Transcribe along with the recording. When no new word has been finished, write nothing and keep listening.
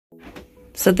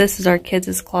So this is our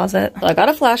kids' closet. So I got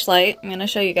a flashlight. I'm gonna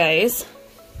show you guys.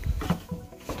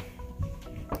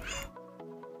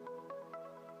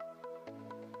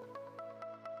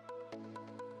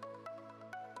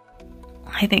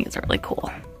 I think it's really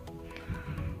cool.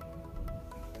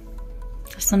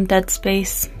 There's some dead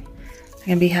space. I'm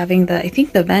gonna be having I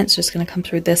think the vent's just gonna come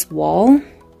through this wall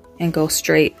and go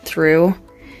straight through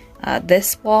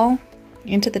this wall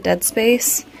into the dead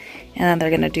space. And then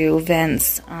they're gonna do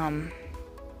vents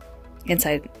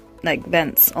inside, like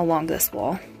vents along this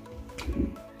wall.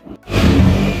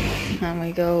 And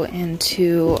we go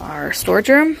into our storage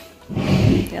room,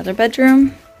 the other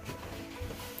bedroom.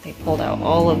 They pulled out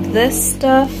all of this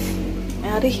stuff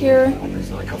out of here.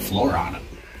 There's like a floor on it.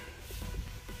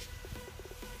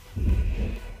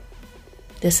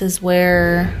 This is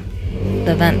where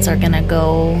the vents are gonna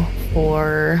go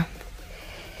for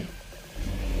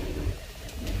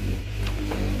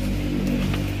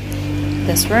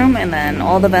this room, and then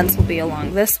all the vents will be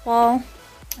along this wall,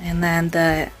 and then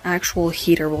the actual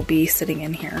heater will be sitting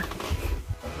in here.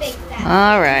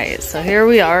 Alright, so here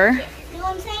we are.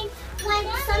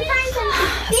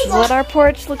 This is what our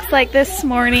porch looks like this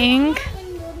morning.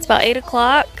 It's about 8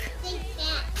 o'clock.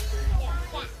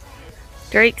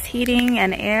 Drake's Heating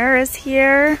and Air is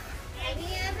here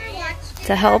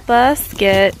to help us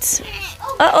get...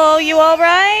 Uh-oh, you all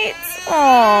right?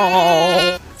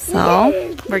 Oh.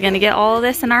 So, we're gonna get all of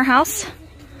this in our house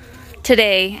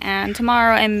today and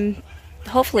tomorrow, and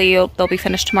hopefully they'll be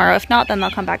finished tomorrow. If not, then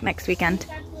they'll come back next weekend.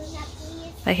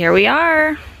 But here we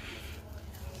are.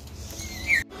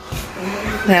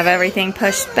 We have everything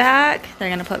pushed back. They're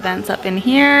gonna put vents up in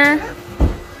here.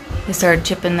 We started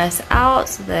chipping this out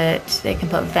so that they can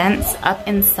put vents up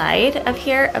inside of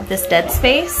here, of this dead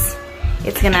space.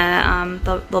 It's gonna,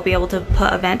 they'll be able to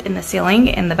put a vent in the ceiling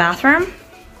in the bathroom.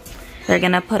 They're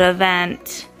gonna put a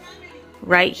vent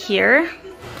right here.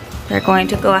 They're going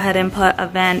to go ahead and put a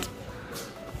vent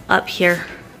up here.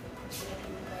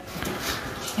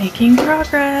 Making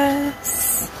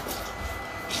progress.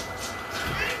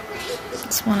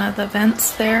 It's one of the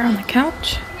vents there on the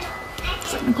couch.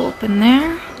 It's gonna go up in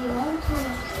there.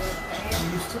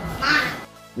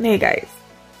 Hey guys.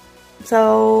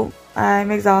 So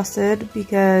I'm exhausted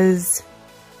because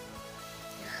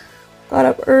got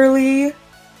up early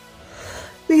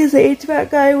because the HVAC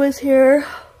guy was here.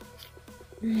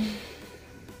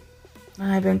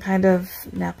 I've been kind of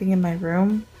napping in my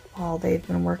room while they've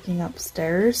been working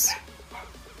upstairs.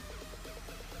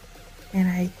 And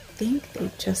I think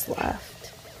they just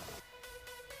left.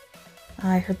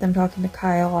 I heard them talking to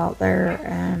Kyle out there,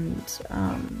 and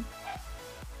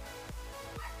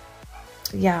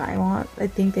yeah, I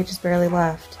think they just barely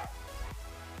left.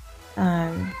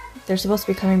 They're supposed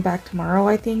to be coming back tomorrow,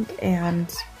 I think,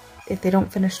 and if they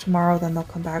don't finish tomorrow, then they'll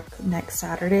come back next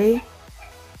Saturday.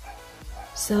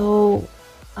 So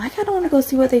I kind of want to go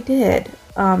see what they did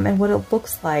and what it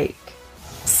looks like.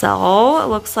 So it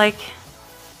looks like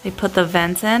they put the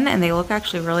vents in, and they look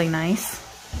actually really nice.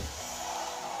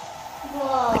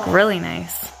 Whoa. Like really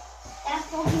nice.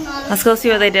 Let's go see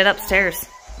what they did upstairs.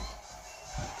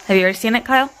 Have you already seen it,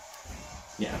 Kyle?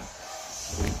 Yeah.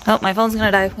 Oh, my phone's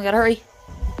gonna die. We gotta hurry.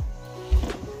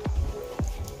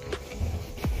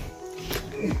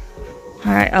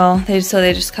 Alright, oh, so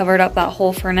they just covered up that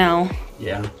hole for now.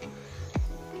 Yeah.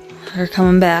 They're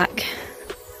coming back.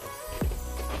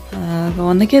 Go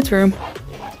in the kids' room.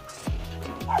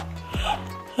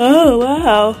 Oh,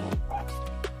 wow.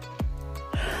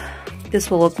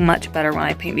 This will look much better when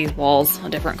I paint these walls a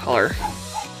different color.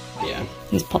 Yeah.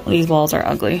 These walls are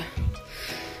ugly.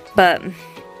 But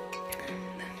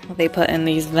they put in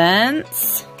these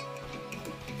vents.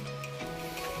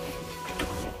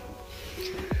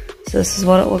 So this is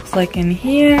what it looks like in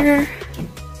here.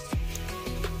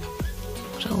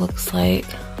 What it looks like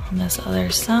on this other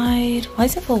side. Why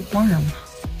does it feel warm?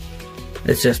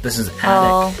 It's just, this is attic.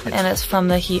 Oh, and it's from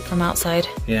the heat from outside.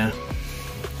 Yeah.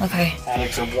 Okay.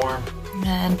 Attics are warm.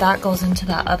 And that goes into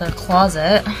that other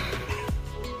closet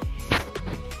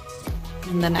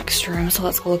in the next room. So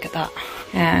let's go look at that.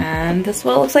 And this is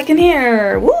what it looks like in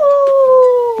here.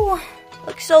 Woo!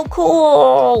 Looks so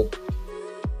cool.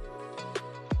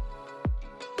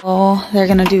 Oh, they're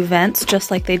gonna do vents just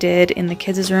like they did in the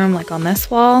kids' room, like on this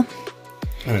wall.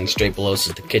 And then straight below us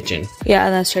is the kitchen. Yeah,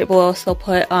 and then straight below us they'll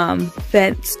put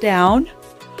vents down.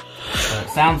 So it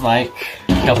sounds like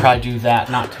he'll probably do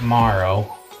that, not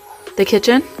tomorrow. The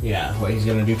kitchen? Yeah, what he's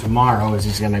gonna do tomorrow is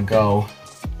he's gonna go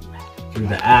through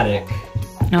the attic.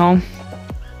 No.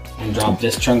 And drop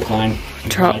this trunk line.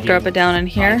 Drop it down in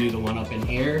here. Do the one up in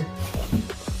here.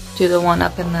 Do the one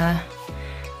up in the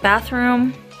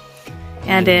bathroom.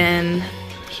 And in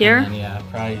here? And then, yeah,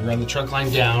 probably run the trunk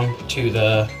line down to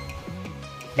the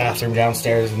bathroom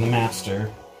downstairs in the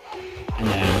master. And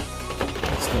then,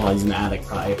 while he's in the attic,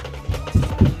 probably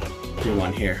do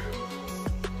one here.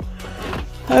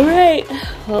 All right,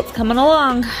 well, it's coming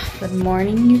along. Good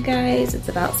morning, you guys. It's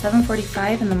about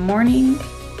 7:45 in the morning,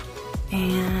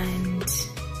 and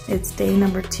it's day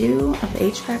number 2 of the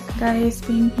HVAC guys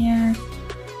being here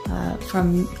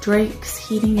from Drake's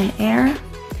Heating and Air.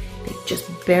 They just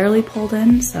barely pulled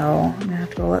in, so I'm gonna have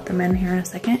to go let them in here in a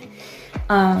second.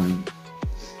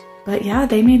 But yeah,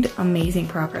 they made amazing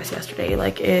progress yesterday.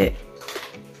 Like it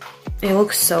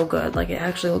looks so good. Like it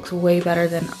actually looks way better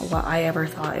than what I ever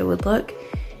thought it would look.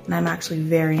 And I'm actually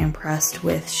very impressed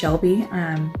with Shelby.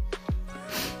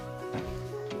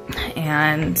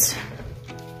 And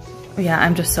yeah,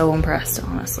 I'm just so impressed,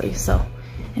 honestly. So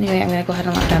anyway, I'm gonna go ahead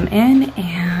and let them in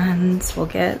and we'll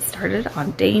get started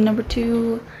on day number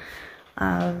 2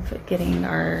 of getting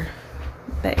the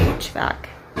HVAC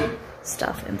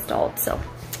stuff installed. So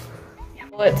yeah.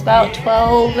 Well, it's about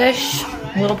 12-ish,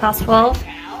 a little past 12.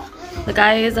 The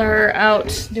guys are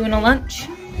out doing a lunch,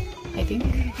 I think.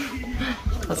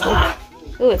 Let's hope.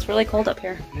 Ooh, it's really cold up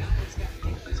here.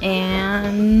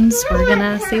 And we're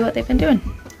gonna see what they've been doing.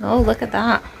 Oh, look at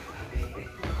that.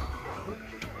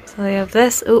 So they have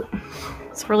this. Ooh,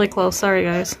 it's really close. Sorry,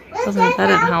 guys. That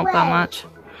didn't help that much.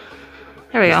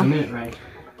 There we go.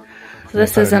 So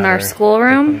this is in our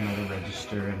schoolroom.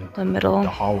 The middle. The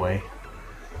hallway.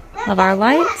 Of our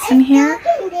lights in here.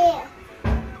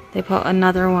 They put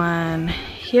another one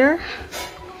here.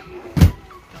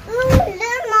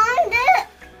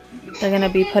 They're gonna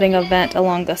be putting a vent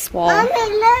along this wall. Mommy,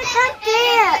 look up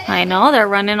there. I know, they're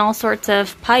running all sorts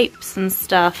of pipes and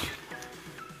stuff.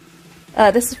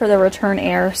 This is for the return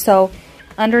air. So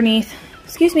underneath,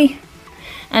 excuse me,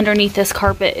 underneath this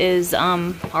carpet is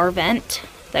our vent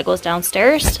that goes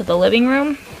downstairs to the living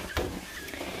room.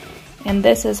 And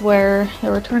this is where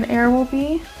the return air will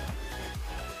be.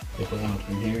 They put one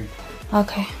from here.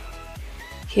 Okay.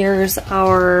 Here's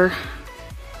our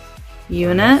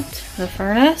unit, the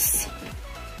furnace.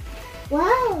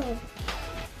 Whoa,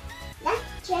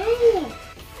 that's giant.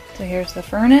 So here's the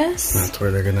furnace. That's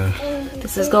where they're gonna...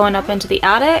 This is going up into the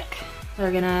attic.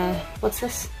 They're gonna, what's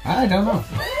this? I don't know.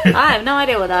 I have no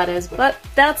idea what that is, but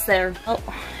that's there. Oh,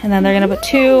 and then they're gonna put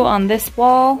 2 on this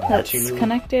wall that's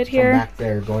connected here. Back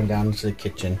there, going down into the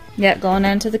kitchen. Yeah, going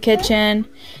into the kitchen.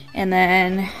 And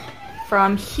then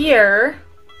from here,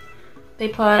 they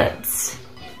put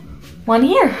 1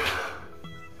 here.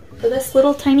 For this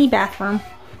little tiny bathroom.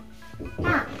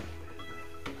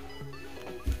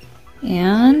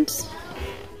 And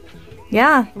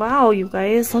yeah, wow, you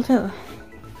guys, look at,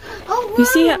 you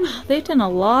see, they've done a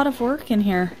lot of work in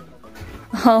here.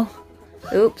 Oh,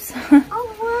 oops.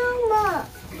 Oh, Mama.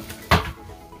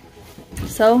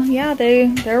 So yeah,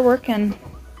 they're working.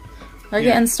 They're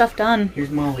getting stuff done. Here's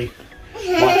Molly.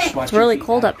 Watch It's really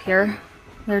cold up here.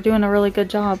 They're doing a really good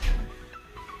job.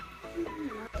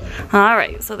 All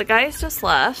right, so the guys just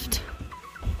left.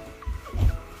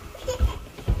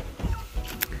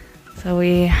 So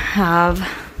we have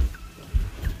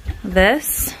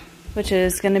this, which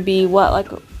is going to be what, like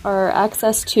our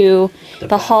access to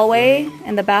the hallway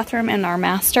and the bathroom and our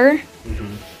master.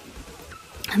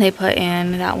 Mm-hmm. And they put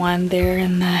in that one there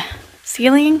in the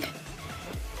ceiling.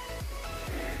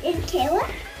 Is Kayla?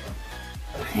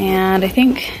 And I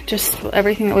think just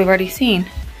everything that we've already seen,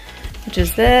 which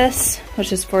is this,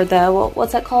 which is for the,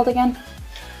 what's that called again?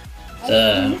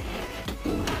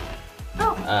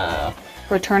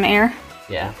 Return air.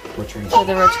 Yeah, return. For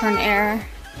the return air.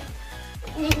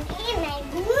 I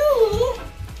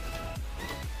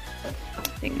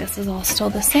think this is all still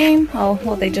the same. Oh,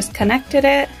 well, they just connected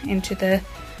it into the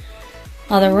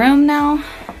other room now.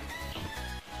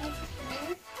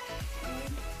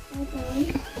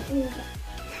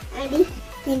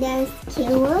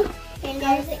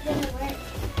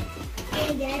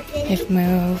 They've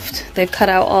moved. They've cut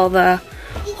out all the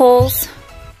holes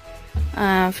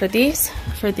for these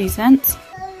vents.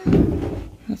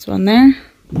 That's one there.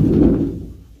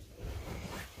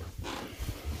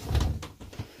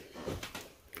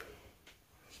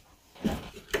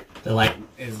 The light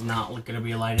is not going to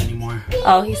be a light anymore.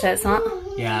 Oh, he said it's not?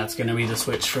 Yeah, it's going to be the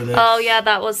switch for this. Oh yeah,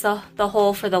 that was the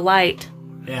hole for the light.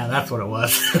 Yeah, that's what it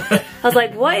was. I was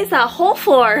like, what is that hole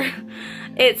for?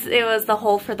 It was the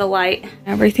hole for the light.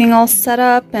 Everything all set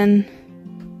up, and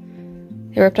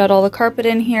they ripped out all the carpet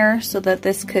in here so that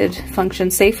this could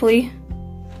function safely.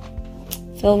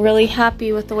 Feel really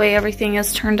happy with the way everything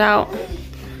has turned out.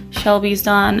 Shelby's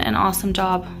done an awesome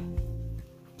job.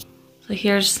 So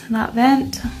here's that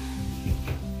vent.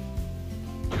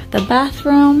 the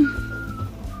bathroom.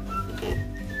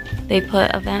 They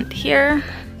put a vent here.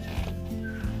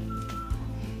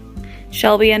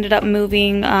 Shelby ended up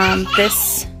moving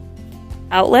this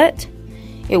outlet.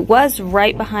 It was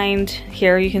right behind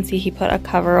here. You can see he put a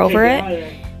cover over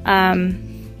it.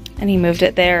 And he moved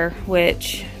it there,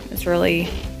 which is really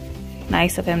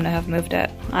nice of him to have moved it.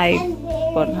 I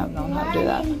wouldn't have known how to do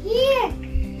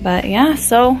that. But yeah,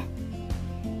 so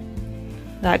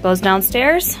that goes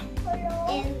downstairs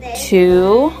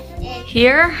to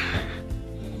here.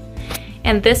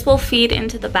 And this will feed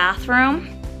into the bathroom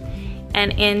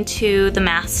and into the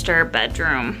master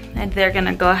bedroom. And they're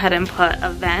gonna go ahead and put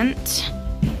a vent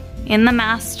in the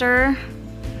master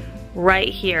right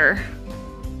here.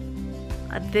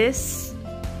 This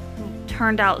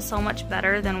turned out so much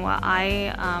better than what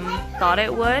I thought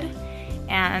it would.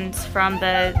 And from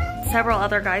the several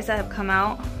other guys that have come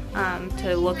out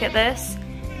to look at this,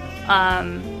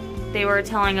 they were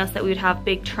telling us that we'd have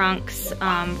big trunks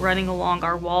running along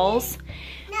our walls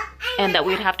and that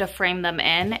we'd have to frame them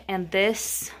in. And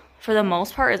this, for the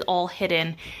most part, is all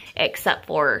hidden except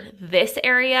for this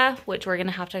area, which we're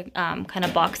gonna have to kind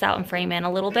of box out and frame in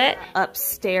a little bit.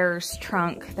 Upstairs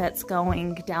trunk that's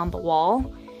going down the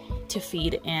wall to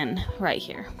feed in right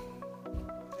here.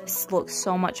 This looks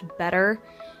so much better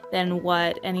than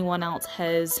what anyone else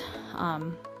has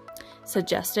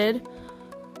suggested.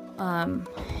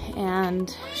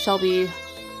 And Shelby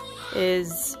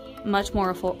is much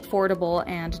more affordable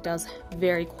and does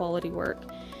very quality work.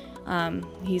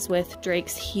 He's with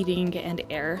Drake's Heating and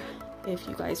Air, if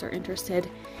you guys are interested,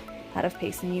 out of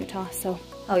Payson, Utah. So,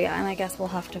 oh yeah, and I guess we'll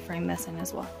have to frame this in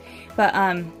as well. But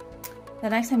the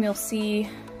next time you'll see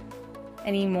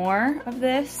any more of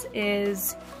this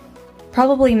is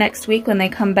probably next week when they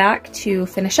come back to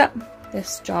finish up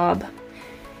this job.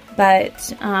 But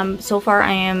so far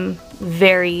I am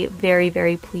very, very,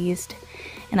 very pleased,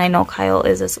 and I know Kyle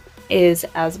is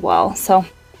as well. So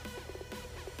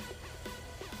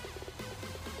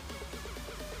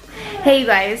hey you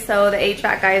guys, so the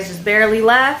HVAC guys just barely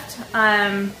left.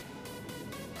 And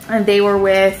they were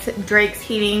with Drake's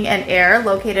Heating and Air,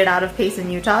 located out of Payson,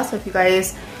 Utah. So if you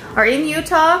guys are in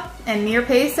Utah and near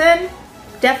Payson,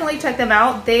 definitely check them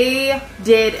out. They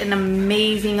did an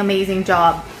amazing, amazing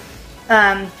job.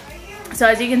 So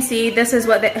as you can see, this is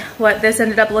what this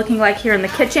ended up looking like here in the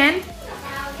kitchen.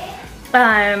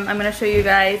 I'm gonna show you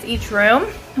guys each room,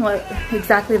 what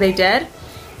exactly they did.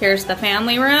 Here's the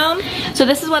family room. So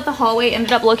this is what the hallway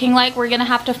ended up looking like. We're gonna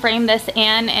have to frame this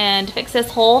in and fix this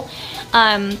hole.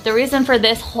 The reason for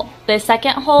this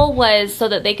second hole was so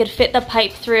that they could fit the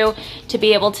pipe through to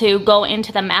be able to go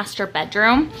into the master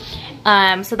bedroom.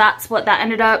 So that's what that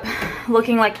ended up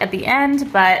looking like at the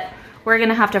end, but we're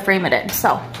gonna have to frame it in.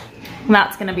 So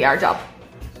that's gonna be our job.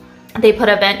 They put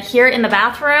a vent here in the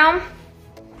bathroom.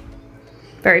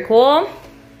 Very cool.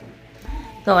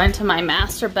 Go into my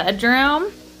master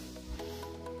bedroom.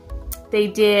 They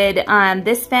did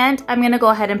this vent. I'm gonna go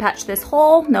ahead and patch this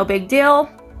hole, no big deal.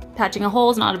 Patching a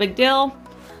hole is not a big deal,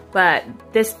 but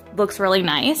this looks really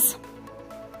nice.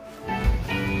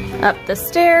 Up the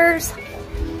stairs.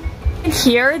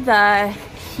 Here,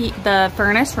 the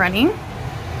furnace running.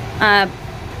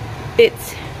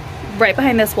 It's right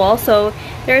behind this wall, so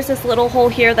there's this little hole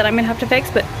here that I'm gonna have to fix,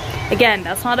 but again,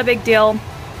 that's not a big deal.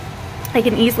 I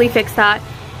can easily fix that.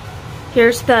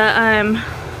 Here's the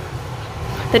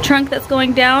trunk that's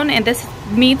going down, and this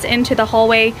meets into the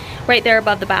hallway right there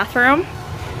above the bathroom.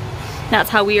 That's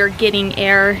how we are getting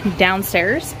air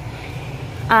downstairs.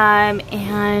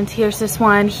 And here's this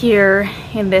one here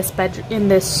in this bedroom,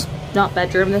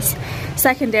 this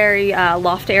secondary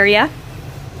loft area.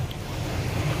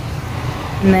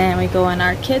 And then we go in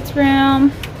our kids'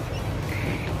 room,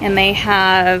 and they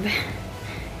have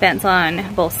vents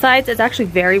on both sides. It's actually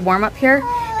very warm up here.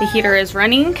 The heater is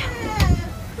running.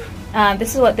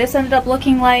 This is what this ended up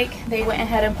looking like. They went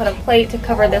ahead and put a plate to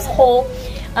cover this hole.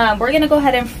 We're gonna go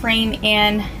ahead and frame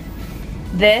in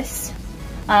this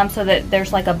so that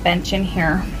there's like a bench in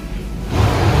here.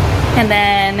 And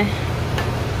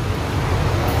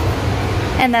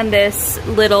then this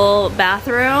little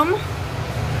bathroom.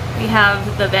 We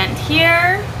have the vent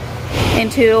here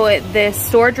into this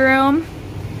storage room.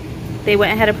 They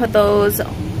went ahead and put those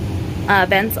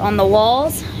vents on the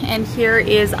walls, and here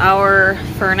is our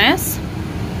furnace.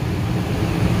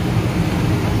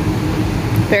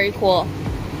 Very cool.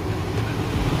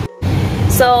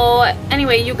 So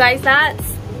anyway, you guys, that's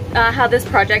how this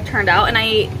project turned out, and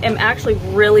I am actually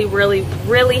really, really,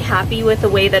 really happy with the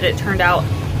way that it turned out.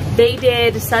 They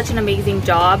did such an amazing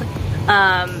job,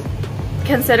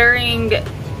 considering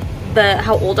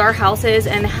how old our house is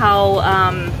and how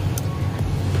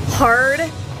hard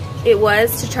it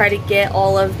was to try to get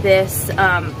all of this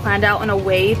planned out in a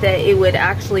way that it would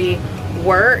actually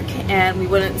work and we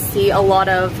wouldn't see a lot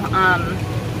of I'm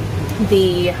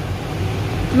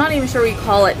not even sure we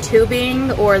call it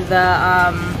tubing or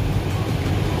the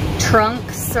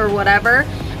trunks or whatever.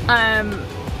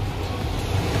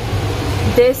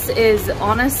 This is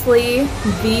honestly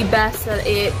the best that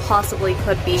it possibly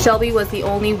could be. Shelby was the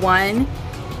only one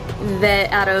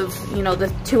that out of, you know, the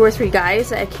 2 or 3 guys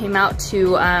that came out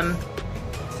to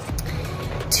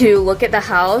look at the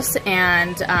house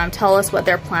and tell us what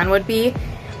their plan would be.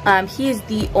 He is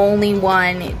the only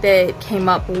one that came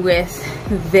up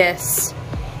with this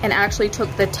and actually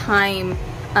took the time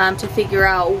to figure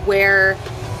out where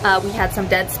we had some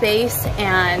dead space,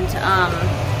 and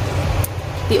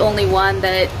the only one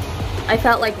that I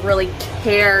felt like really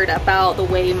cared about the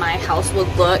way my house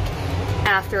would look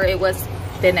after it was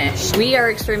finished. We are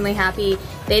extremely happy.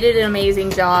 They did an amazing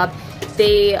job.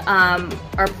 They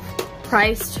are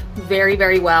priced very,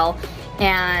 very well,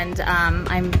 and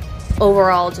I'm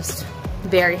overall just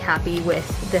very happy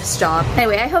with this job.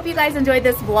 Anyway, I hope you guys enjoyed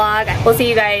this vlog. We'll see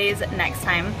you guys next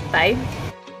time. Bye.